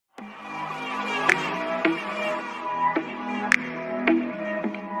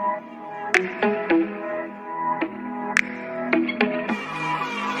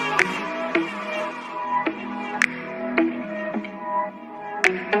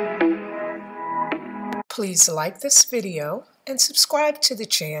Please like this video and subscribe to the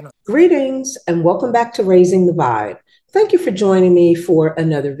channel. Greetings and welcome back to Raising the Vibe. Thank you for joining me for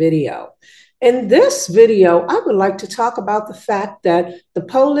another video. In this video, I would like to talk about the fact that the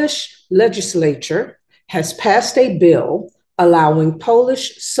Polish legislature has passed a bill allowing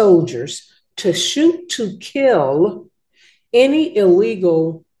Polish soldiers to shoot to kill any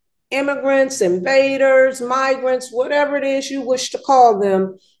illegal immigrants, invaders, migrants, whatever it is you wish to call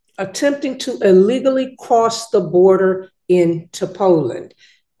them, attempting to illegally cross the border into Poland.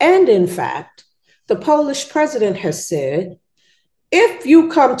 And in fact, the Polish president has said, if you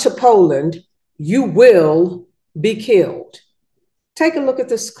come to Poland, you will be killed. Take a look at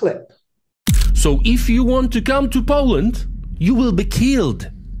this clip. So if you want to come to Poland, you will be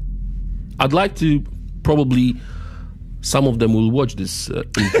killed. I'd like to probably, some of them will watch this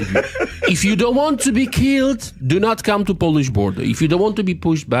interview. If you don't want to be killed, do not come to Polish border. If you don't want to be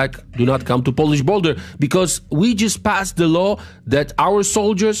pushed back, do not come to Polish border, because we just passed the law that our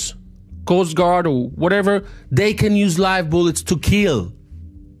soldiers, Coast Guard or whatever, they can use live bullets to kill.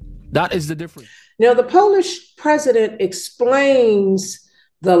 That is the difference. Now, the Polish president explains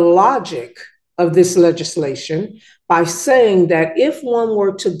the logic of this legislation by saying that if one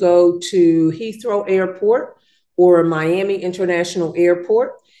were to go to Heathrow Airport or Miami International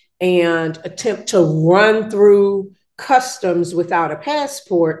Airport and attempt to run through customs without a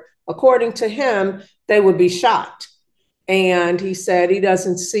passport, according to him, they would be shot. And he said he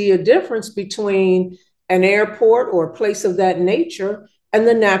doesn't see a difference between an airport or a place of that nature and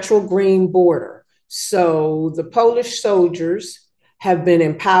the natural green border. So the Polish soldiers have been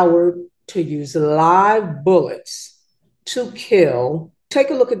empowered to use live bullets to kill. Take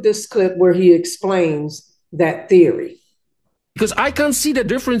a look at this clip where he explains that theory. Because I can't see the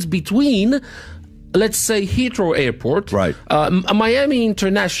difference between, let's say, Heathrow Airport, right, Miami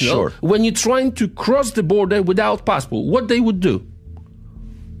International, sure, when you're trying to cross the border without passport, what they would do?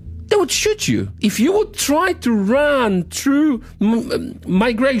 They would shoot you. If you would try to run through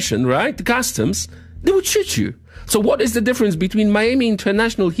migration, right, customs, they would shoot you. So what is the difference between Miami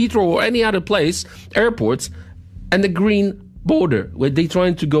International, Heathrow, or any other place, airports, and the green border, where they're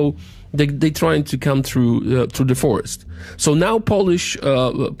trying to go, they're trying to come through the forest? So now Polish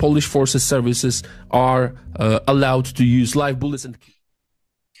forces services are allowed to use live bullets.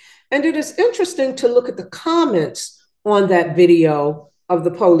 And it is interesting to look at the comments on that video of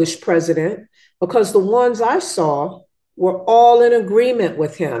the Polish president, because the ones I saw were all in agreement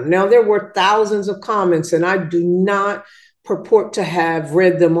with him. Now, there were thousands of comments, and I do not purport to have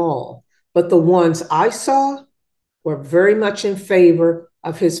read them all, but the ones I saw were very much in favor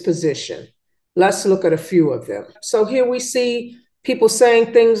of his position. Let's look at a few of them. So here we see people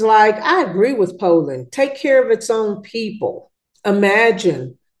saying things like, I agree with Poland, take care of its own people.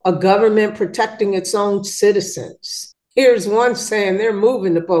 Imagine a government protecting its own citizens. Here's one saying they're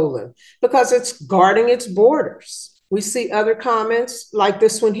moving to Poland because it's guarding its borders. We see other comments like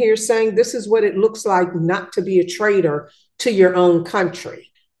this one here saying this is what it looks like not to be a traitor to your own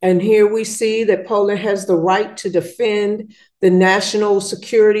country. And here we see that Poland has the right to defend the national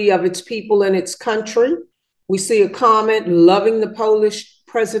security of its people and its country. We see a comment loving the Polish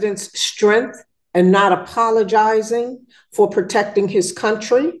president's strength and not apologizing for protecting his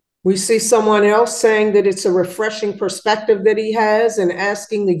country. We see someone else saying that it's a refreshing perspective that he has and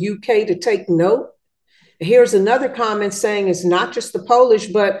asking the UK to take note. Here's another comment saying it's not just the Polish,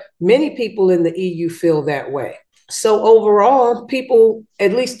 but many people in the EU feel that way. So overall, people,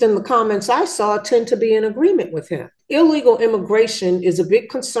 at least in the comments I saw, tend to be in agreement with him. Illegal immigration is a big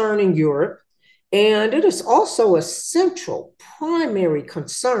concern in Europe, and it is also a central, primary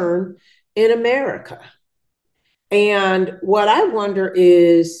concern in America. And what I wonder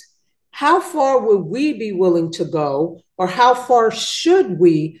is, how far would we be willing to go, or how far should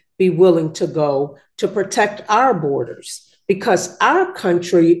we be willing to go to protect our borders? Because our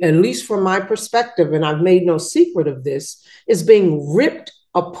country, at least from my perspective, and I've made no secret of this, is being ripped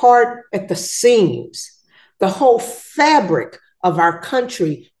apart at the seams. The whole fabric of our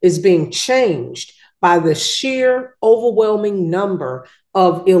country is being changed by the sheer overwhelming number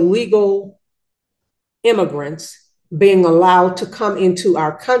of illegal immigrants being allowed to come into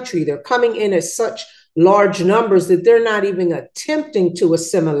our country. They're coming in at such large numbers that they're not even attempting to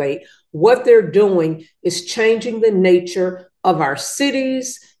assimilate. What they're doing is changing the nature of our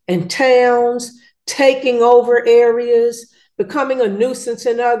cities and towns, taking over areas, becoming a nuisance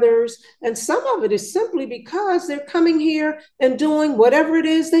in others. And some of it is simply because they're coming here and doing whatever it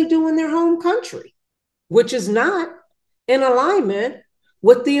is they do in their home country, which is not in alignment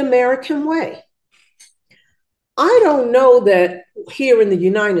with the American way. I don't know that here in the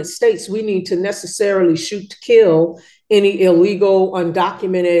United States we need to necessarily shoot to kill any illegal,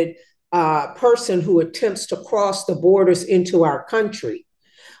 undocumented person who attempts to cross the borders into our country.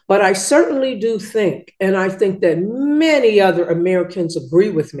 But I certainly do think, and I think that many other Americans agree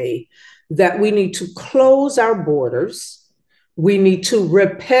with me, that we need to close our borders. We need to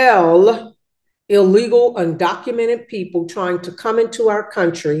repel illegal, undocumented people trying to come into our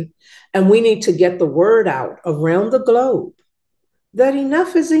country. And we need to get the word out around the globe that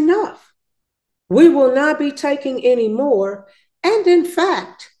enough is enough. We will not be taking any more. And in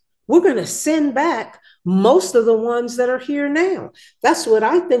fact, we're going to send back most of the ones that are here now. That's what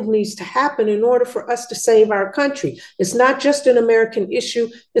I think needs to happen in order for us to save our country. It's not just an American issue,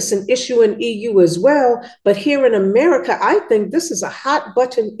 it's an issue in EU as well. But here in America, I think this is a hot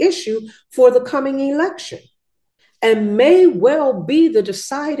button issue for the coming election and may well be the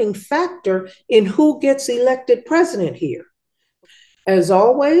deciding factor in who gets elected president here. As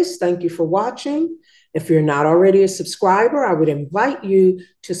always, thank you for watching. If you're not already a subscriber, I would invite you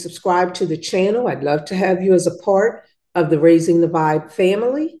to subscribe to the channel. I'd love to have you as a part of the Raising the Vibe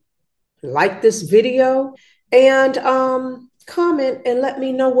family. Like this video and comment and let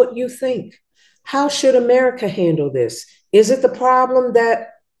me know what you think. How should America handle this? Is it the problem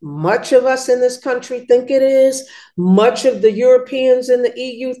that much of us in this country think it is? Much of the Europeans in the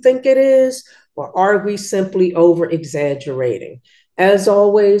EU think it is? Or are we simply over exaggerating? As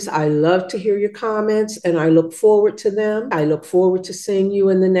always, I love to hear your comments and I look forward to them. I look forward to seeing you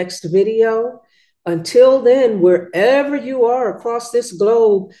in the next video. Until then, wherever you are across this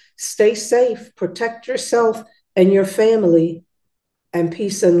globe, stay safe, protect yourself and your family, and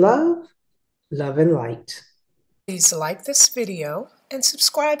peace and love, love and light. Please like this video and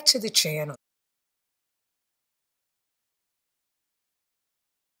subscribe to the channel.